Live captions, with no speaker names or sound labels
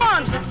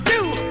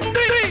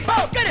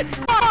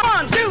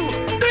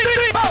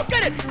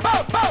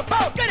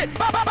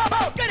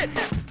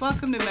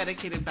Welcome to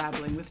Medicated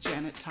Babbling with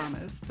Janet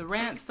Thomas, the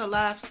rants, the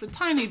laughs, the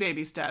tiny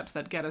baby steps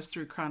that get us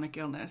through chronic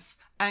illness.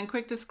 And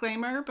quick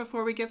disclaimer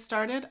before we get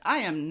started, I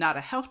am not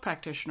a health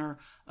practitioner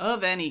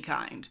of any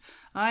kind.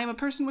 I am a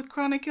person with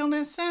chronic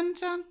illness and,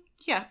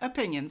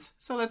 opinions.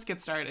 So let's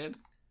get started.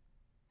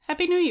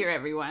 Happy New Year,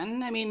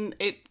 everyone. I mean,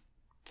 it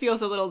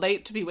feels a little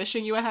late to be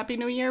wishing you a Happy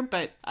New Year,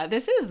 but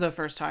this is the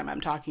first time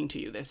I'm talking to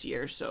you this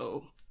year,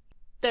 so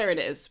there it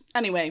is.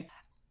 Anyway,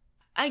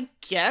 I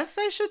guess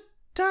I should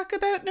talk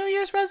about New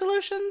Year's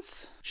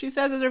resolutions, she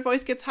says as her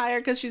voice gets higher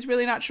because she's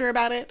really not sure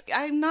about it.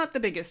 I'm not the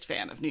biggest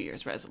fan of New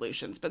Year's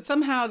resolutions, but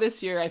somehow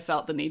this year I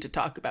felt the need to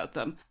talk about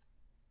them.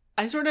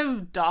 I sort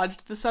of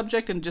dodged the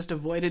subject and just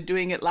avoided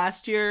doing it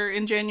last year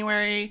in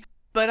January,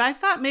 but I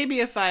thought maybe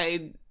if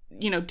I,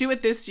 do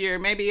it this year,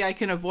 maybe I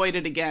can avoid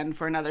it again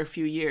for another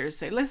few years.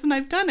 Say, listen,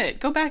 I've done it.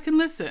 Go back and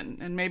listen.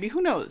 And maybe,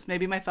 who knows,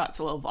 maybe my thoughts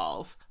will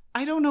evolve.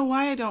 I don't know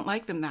why I don't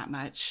like them that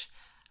much.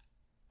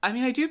 I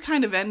mean, I do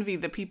kind of envy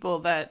the people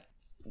that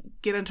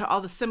get into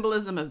all the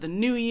symbolism of the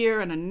new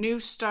year and a new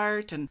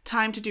start and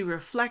time to do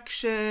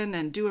reflection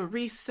and do a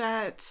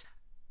reset.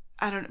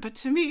 I don't know, but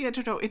to me, I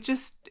don't know, it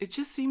just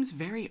seems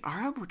very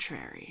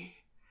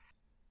arbitrary.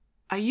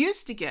 I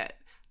used to get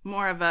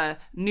more of a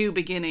new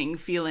beginning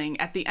feeling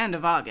at the end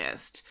of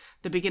August,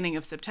 the beginning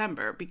of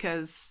September,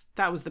 because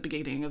that was the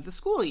beginning of the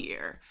school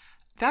year.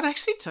 That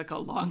actually took a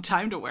long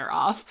time to wear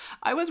off.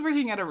 I was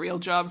working at a real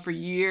job for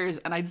years,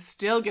 and I'd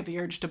still get the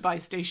urge to buy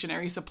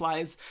stationery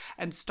supplies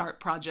and start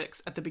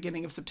projects at the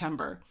beginning of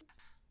September.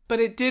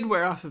 But it did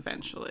wear off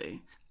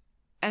eventually.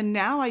 And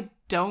now I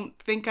don't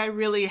think I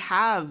really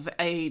have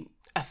a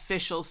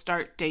official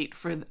start date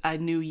for a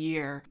new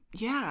year.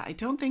 Yeah, I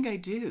don't think I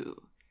do.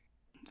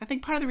 I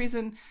think part of the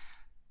reason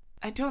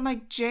I don't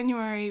like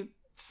January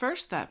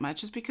 1st that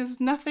much is because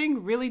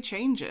nothing really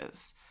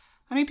changes.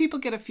 I mean, people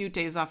get a few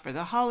days off for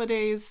the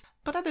holidays,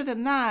 but other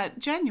than that,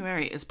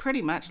 January is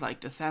pretty much like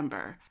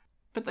December.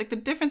 But the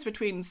difference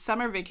between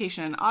summer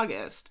vacation in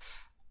August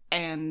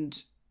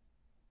and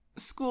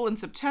school in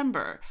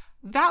September,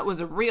 that was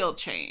a real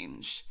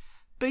change.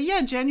 But yeah,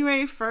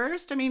 January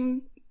 1st, I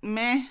mean,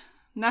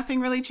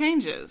 nothing really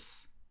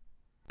changes.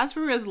 As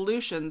for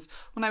resolutions,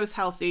 when I was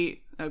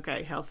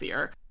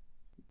healthier,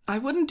 I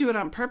wouldn't do it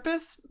on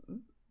purpose.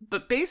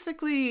 But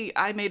basically,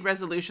 I made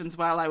resolutions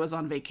while I was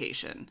on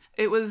vacation.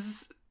 It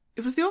was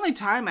the only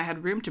time I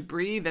had room to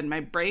breathe and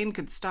my brain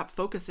could stop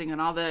focusing on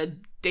all the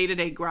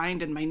day-to-day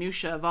grind and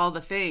minutia of all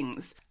the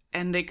things.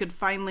 And I could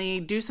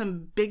finally do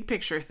some big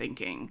picture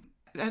thinking.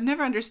 I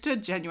never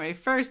understood January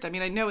 1st. I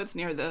mean, I know it's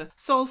near the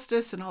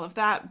solstice and all of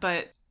that,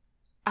 but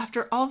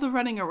after all the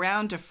running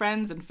around to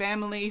friends and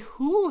family,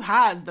 who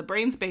has the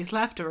brain space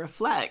left to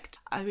reflect?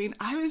 I mean,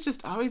 I was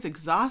just always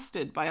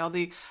exhausted by all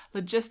the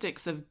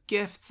logistics of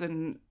gifts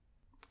and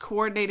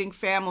coordinating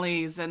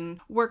families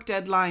and work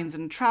deadlines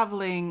and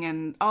traveling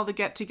and all the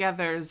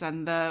get-togethers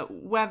and the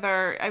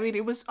weather. I mean,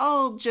 it was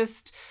all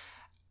just...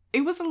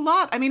 It was a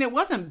lot. I mean, it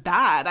wasn't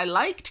bad. I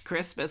liked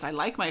Christmas. I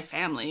like my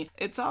family.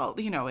 It's all,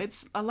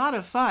 it's a lot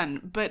of fun.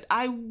 But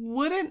I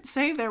wouldn't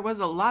say there was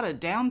a lot of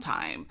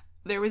downtime.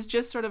 There was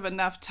just sort of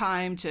enough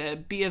time to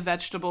be a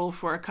vegetable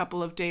for a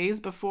couple of days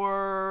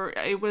before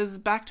it was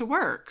back to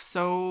work.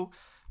 So,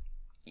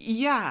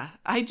 yeah,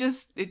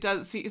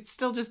 it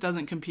still just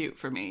doesn't compute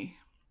for me.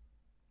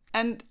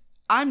 And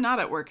I'm not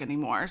at work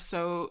anymore,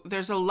 so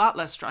there's a lot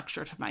less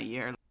structure to my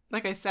year.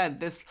 Like I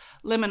said, this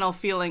liminal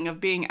feeling of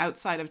being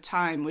outside of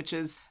time, which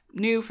is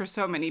new for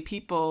so many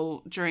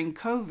people during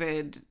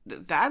COVID,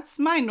 that's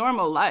my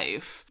normal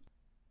life.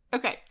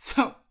 Okay,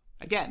 so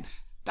again,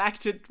 back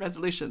to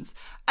resolutions.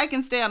 I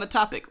can stay on a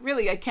topic.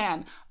 Really, I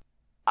can.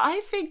 I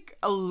think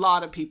a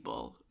lot of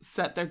people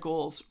set their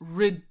goals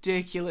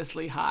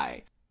ridiculously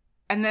high.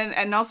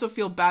 And also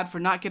feel bad for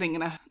not getting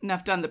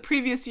enough done the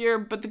previous year,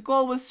 but the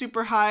goal was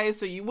super high,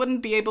 so you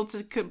wouldn't be able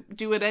to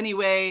do it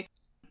anyway.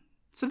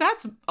 So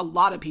that's a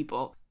lot of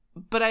people.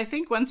 But I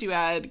think once you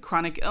add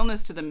chronic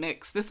illness to the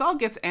mix, this all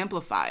gets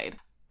amplified.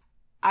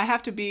 I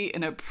have to be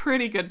in a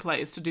pretty good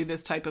place to do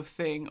this type of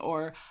thing,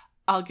 or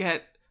I'll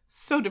get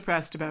so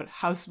depressed about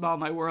how small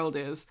my world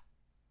is.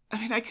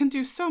 I mean, I can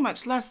do so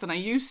much less than I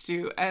used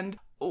to, and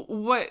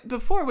what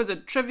before was a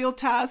trivial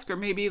task or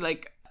maybe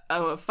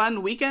a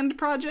fun weekend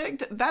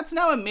project, that's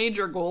now a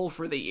major goal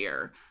for the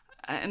year.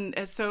 And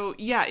so,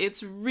 yeah,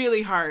 it's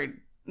really hard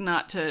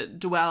not to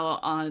dwell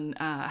on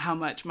how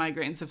much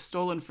migraines have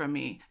stolen from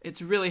me.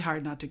 It's really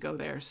hard not to go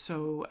there.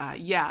 So,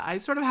 I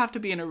sort of have to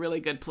be in a really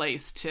good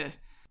place to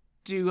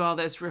do all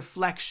this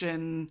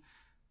reflection,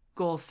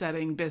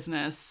 goal-setting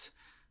business.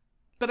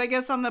 But I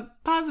guess on the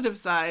positive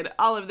side,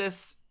 all of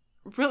this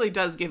really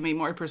does give me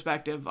more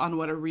perspective on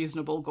what a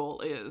reasonable goal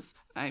is.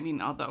 I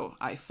mean, although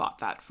I fought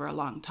that for a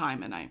long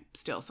time and I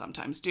still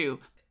sometimes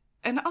do.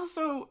 And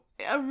also,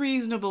 a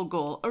reasonable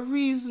goal, a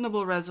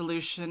reasonable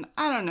resolution,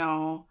 I don't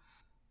know.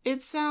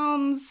 It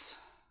sounds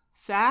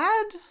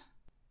sad?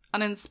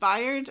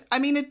 Uninspired? I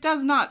mean, it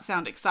does not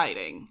sound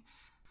exciting.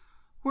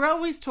 We're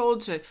always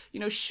told to,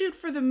 shoot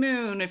for the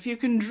moon. If you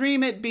can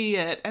dream it, be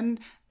it. And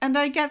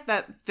I get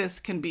that this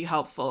can be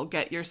helpful.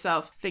 Get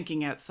yourself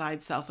thinking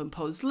outside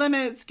self-imposed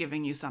limits,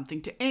 giving you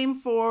something to aim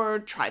for,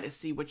 try to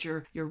see what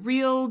your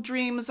real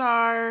dreams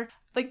are.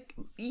 Like,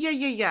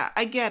 yeah,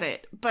 I get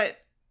it. But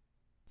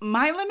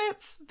my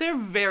limits, they're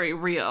very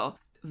real.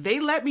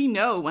 They let me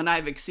know when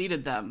I've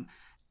exceeded them.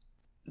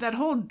 That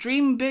whole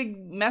dream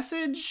big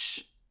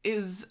message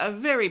is a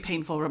very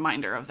painful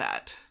reminder of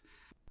that.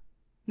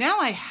 Now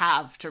I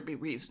have to be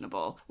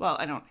reasonable. Well,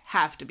 I don't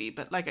have to be,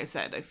 but like I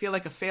said, I feel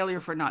like a failure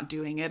for not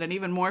doing it and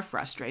even more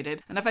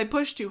frustrated. And if I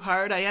push too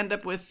hard, I end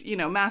up with,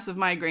 massive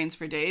migraines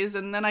for days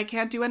and then I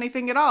can't do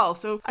anything at all.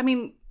 So,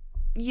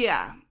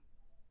 yeah.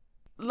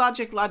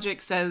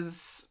 Logic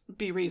says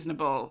be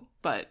reasonable,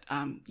 but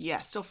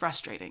still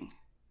frustrating.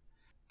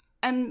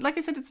 And like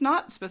I said, it's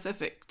not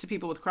specific to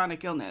people with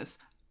chronic illness.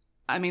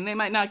 They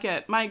might not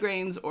get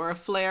migraines or a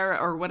flare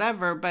or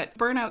whatever, but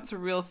burnout's a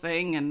real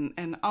thing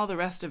and all the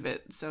rest of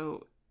it.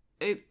 So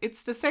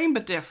it's the same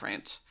but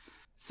different.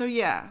 So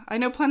yeah, I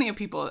know plenty of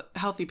people,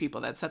 healthy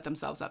people, that set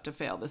themselves up to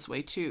fail this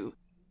way too.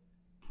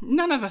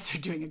 None of us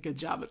are doing a good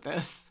job at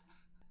this.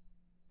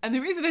 And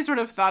the reason I sort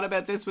of thought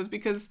about this was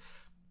because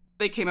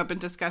they came up in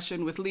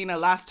discussion with Lena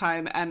last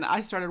time, and I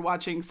started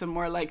watching some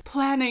more like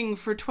planning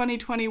for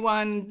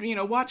 2021,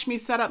 watch me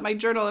set up my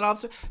journal and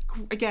also,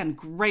 again,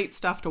 great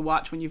stuff to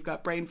watch when you've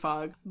got brain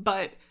fog,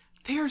 but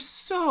they are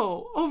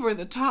so over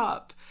the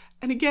top.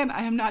 And again,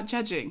 I am not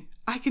judging.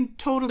 I can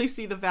totally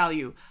see the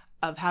value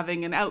of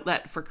having an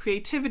outlet for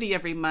creativity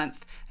every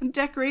month, and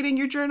decorating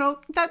your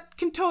journal, that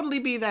can totally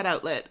be that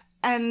outlet.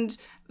 And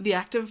the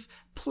act of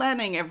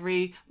planning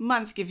every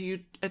month gives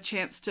you a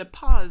chance to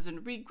pause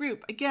and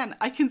regroup. Again,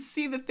 I can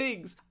see the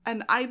things,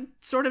 and I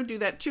sort of do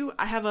that too.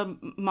 I have a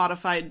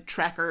modified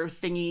tracker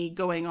thingy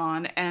going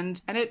on,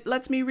 and it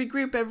lets me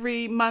regroup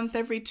every month,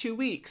 every 2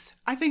 weeks.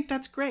 I think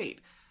that's great,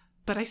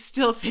 but I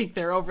still think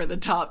they're over the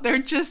top. They're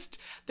just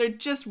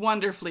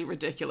wonderfully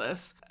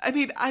ridiculous.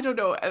 I don't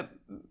know,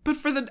 but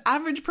for the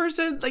average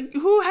person, like,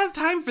 who has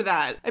time for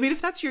that?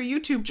 If that's your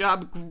YouTube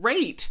job,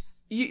 great.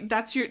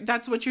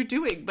 That's what you're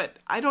doing, but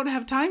I don't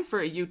have time for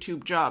a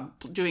YouTube job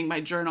doing my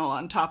journal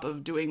on top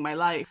of doing my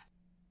life.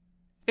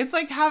 It's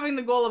like having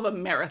the goal of a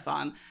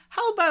marathon.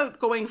 How about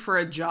going for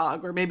a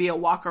jog or maybe a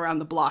walk around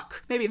the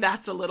block? Maybe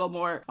that's a little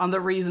more on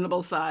the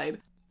reasonable side.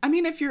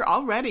 If you're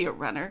already a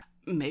runner,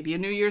 maybe a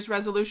New Year's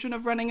resolution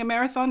of running a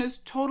marathon is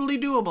totally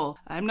doable.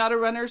 I'm not a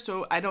runner,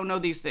 so I don't know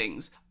these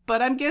things,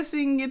 but I'm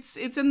guessing it's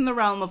in the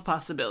realm of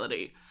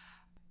possibility.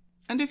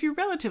 And if you're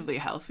relatively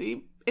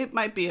healthy, it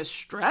might be a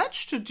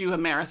stretch to do a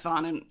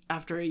marathon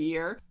after a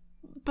year.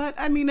 But,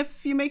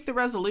 if you make the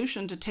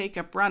resolution to take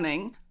up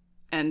running,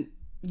 and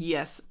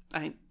yes,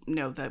 I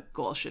know the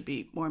goal should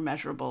be more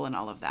measurable and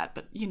all of that,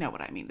 but you know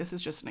what I mean. This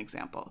is just an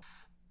example.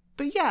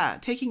 But yeah,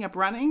 taking up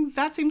running,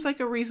 that seems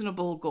like a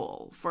reasonable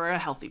goal for a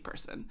healthy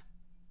person.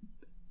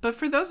 But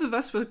for those of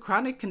us with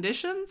chronic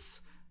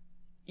conditions,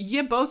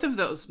 yeah, both of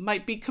those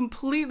might be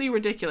completely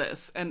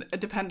ridiculous, and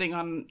depending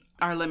on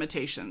our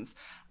limitations.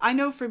 I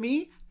know for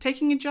me,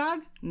 taking a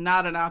jog,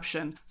 not an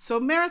option. So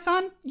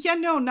marathon, yeah,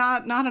 no,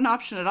 not an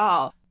option at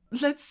all.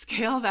 Let's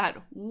scale that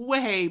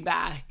way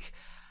back.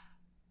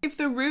 If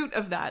the root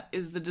of that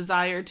is the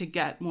desire to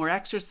get more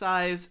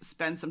exercise,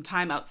 spend some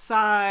time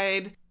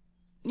outside,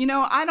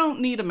 I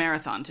don't need a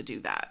marathon to do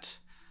that.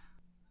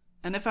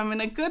 And if I'm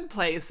in a good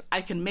place,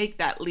 I can make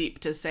that leap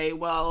to say,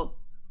 well,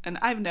 and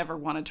I've never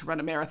wanted to run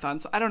a marathon,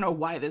 so I don't know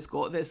why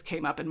this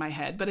came up in my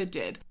head, but it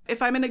did.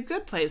 If I'm in a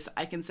good place,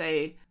 I can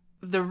say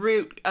the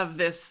root of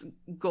this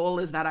goal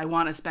is that I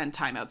want to spend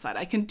time outside.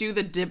 I can do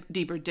the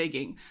deeper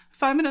digging.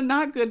 If I'm in a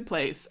not good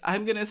place,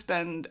 I'm going to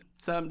spend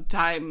some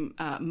time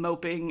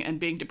moping and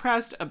being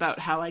depressed about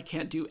how I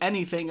can't do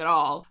anything at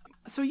all.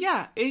 So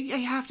yeah,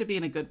 I have to be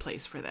in a good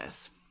place for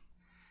this.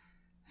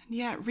 And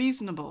yeah,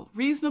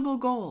 reasonable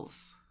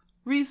goals,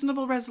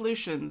 reasonable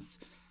resolutions.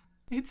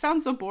 It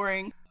sounds so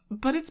boring,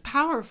 but it's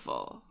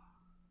powerful.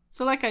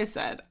 So like I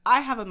said,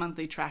 I have a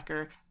monthly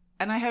tracker,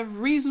 and I have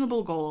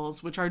reasonable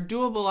goals which are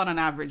doable on an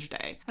average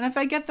day. And if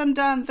I get them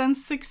done, then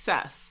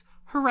success.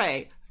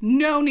 Hooray.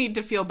 No need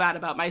to feel bad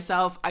about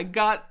myself. I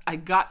got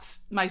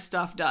my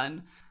stuff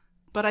done.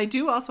 But I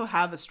do also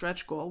have a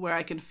stretch goal where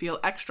I can feel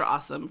extra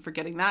awesome for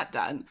getting that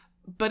done.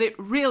 But it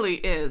really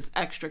is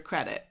extra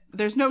credit.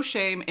 There's no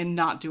shame in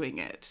not doing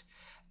it.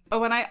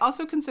 Oh, and I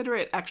also consider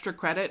it extra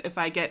credit if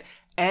I get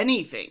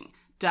anything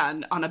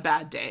done on a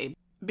bad day.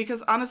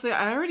 Because honestly,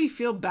 I already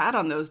feel bad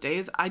on those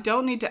days. I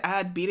don't need to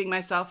add beating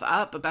myself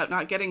up about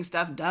not getting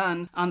stuff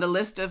done on the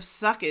list of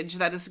suckage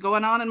that is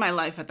going on in my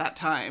life at that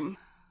time.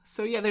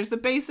 So yeah, there's the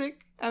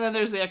basic, and then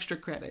there's the extra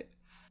credit.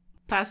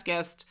 Past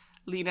guest,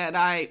 Lena, and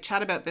I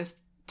chat about this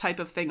type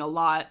of thing a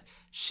lot.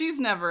 She's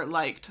never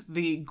liked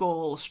the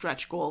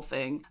stretch goal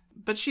thing,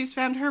 but she's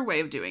found her way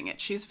of doing it.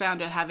 She's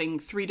found that having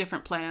 3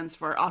 different plans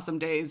for awesome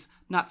days,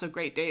 not so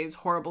great days,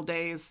 horrible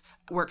days,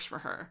 works for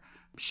her.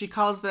 She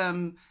calls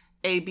them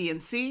A, B,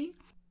 and C.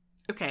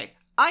 Okay,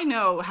 I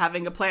know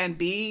having a plan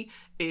B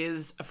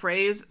is a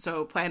phrase,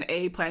 so plan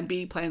A, plan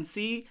B, plan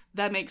C,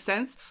 that makes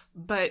sense.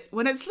 But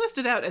when it's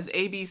listed out as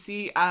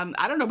ABC,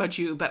 I don't know about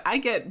you, but I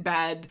get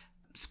bad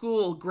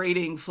school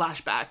grading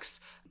flashbacks.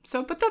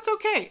 But that's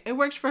okay. It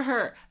worked for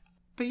her.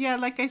 But yeah,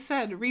 like I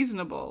said,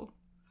 reasonable.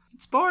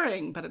 It's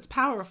boring, but it's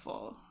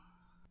powerful.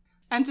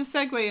 And to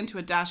segue into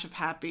a dash of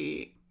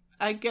happy,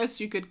 I guess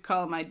you could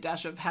call my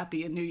dash of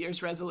happy a New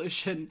Year's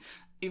resolution,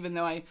 even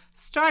though I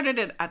started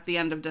it at the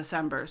end of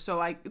December.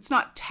 So it's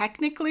not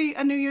technically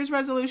a New Year's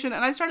resolution,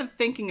 and I started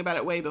thinking about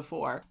it way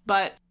before.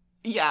 But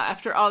yeah,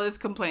 after all this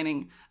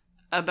complaining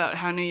about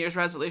how New Year's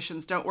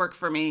resolutions don't work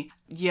for me,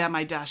 yeah,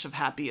 my dash of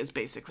happy is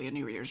basically a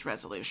New Year's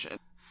resolution.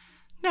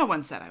 No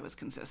one said I was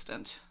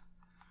consistent.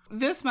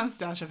 This month's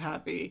dash of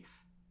happy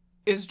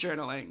is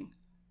journaling,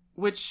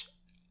 which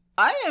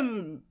I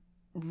am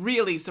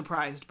really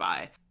surprised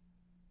by.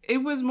 It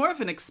was more of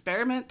an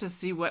experiment to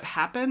see what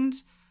happened.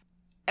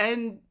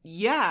 And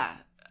yeah,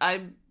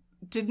 I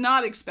did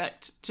not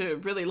expect to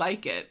really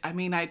like it. I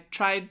mean, I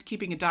tried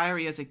keeping a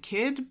diary as a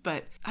kid,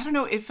 but I don't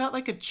know, it felt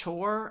like a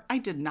chore. I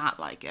did not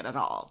like it at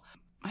all.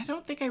 I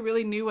don't think I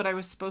really knew what I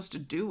was supposed to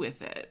do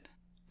with it.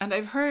 And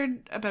I've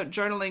heard about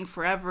journaling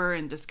forever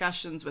in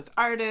discussions with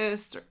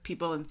artists or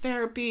people in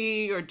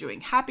therapy or doing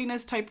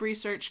happiness type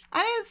research.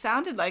 And it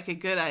sounded like a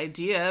good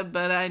idea,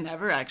 but I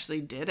never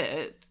actually did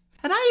it.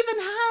 And I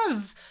even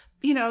have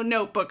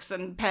notebooks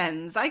and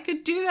pens. I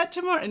could do that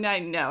tomorrow. And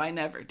I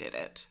never did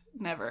it.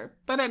 Never.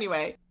 But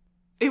anyway,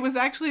 it was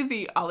actually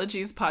the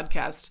Ologies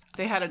podcast.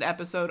 They had an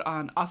episode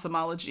on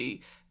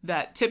osmology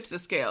that tipped the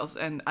scales,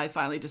 and I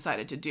finally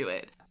decided to do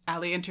it.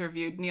 Ali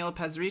interviewed Neil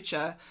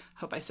Pasricha,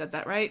 hope I said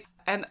that right,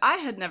 and I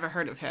had never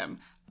heard of him.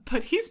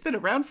 But he's been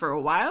around for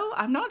a while.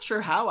 I'm not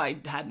sure how I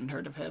hadn't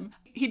heard of him.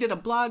 He did a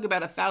blog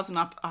about 1,000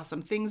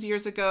 awesome things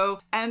years ago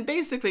and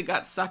basically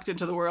got sucked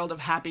into the world of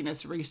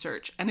happiness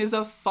research and is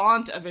a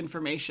font of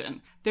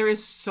information. There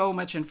is so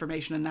much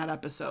information in that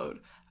episode.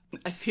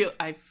 I feel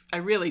I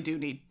really do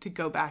need to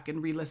go back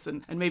and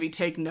re-listen and maybe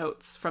take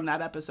notes from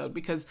that episode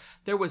because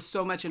there was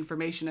so much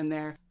information in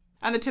there.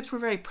 And the tips were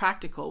very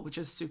practical, which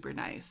is super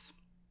nice.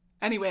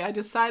 Anyway, I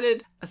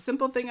decided a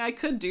simple thing I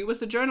could do was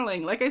the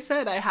journaling. Like I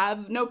said, I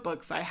have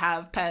notebooks, I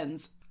have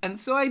pens, and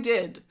so I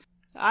did.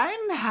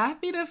 I'm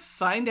happy to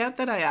find out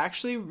that I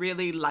actually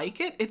really like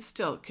it. It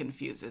still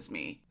confuses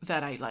me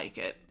that I like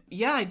it.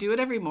 Yeah, I do it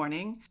every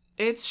morning.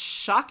 It's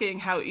shocking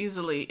how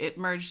easily it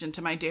merged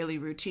into my daily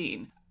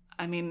routine.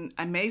 I mean,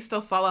 I may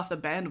still fall off the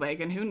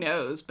bandwagon, who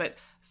knows, but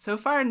so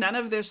far none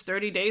of this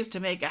 30 days to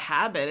make a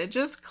habit. It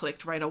just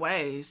clicked right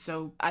away.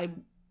 So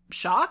I'm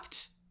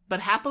shocked,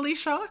 but happily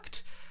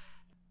shocked.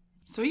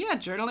 So yeah,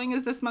 journaling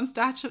is this month's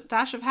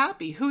dash of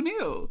happy. Who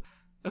knew?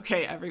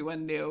 Okay,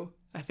 everyone knew.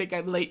 I think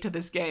I'm late to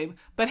this game.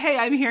 But hey,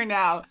 I'm here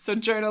now, so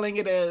journaling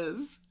it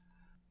is.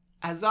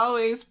 As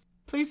always,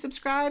 please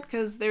subscribe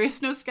because there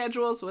is no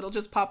schedule, so it'll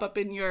just pop up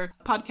in your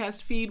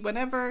podcast feed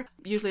whenever.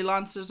 Usually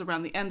launches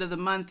around the end of the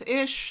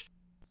month-ish.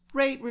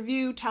 Rate,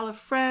 review, tell a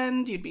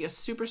friend. You'd be a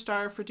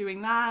superstar for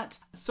doing that.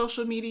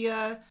 Social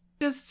media.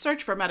 Just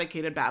search for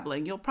Medicated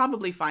Babbling. You'll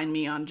probably find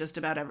me on just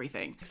about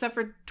everything. Except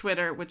for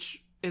Twitter,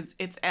 which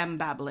it's M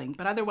Babbling.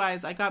 But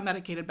otherwise, I got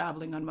Medicated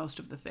Babbling on most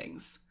of the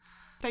things.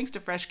 Thanks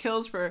to Fresh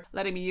Kills for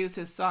letting me use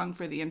his song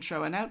for the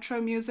intro and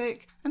outro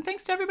music. And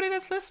thanks to everybody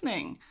that's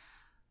listening.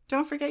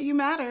 Don't forget you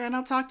matter, and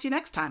I'll talk to you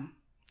next time.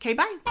 Okay,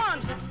 bye. 1,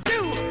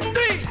 2,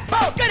 3,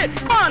 4, get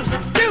it. 1,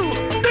 2,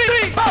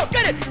 3, 4,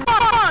 get it. 1,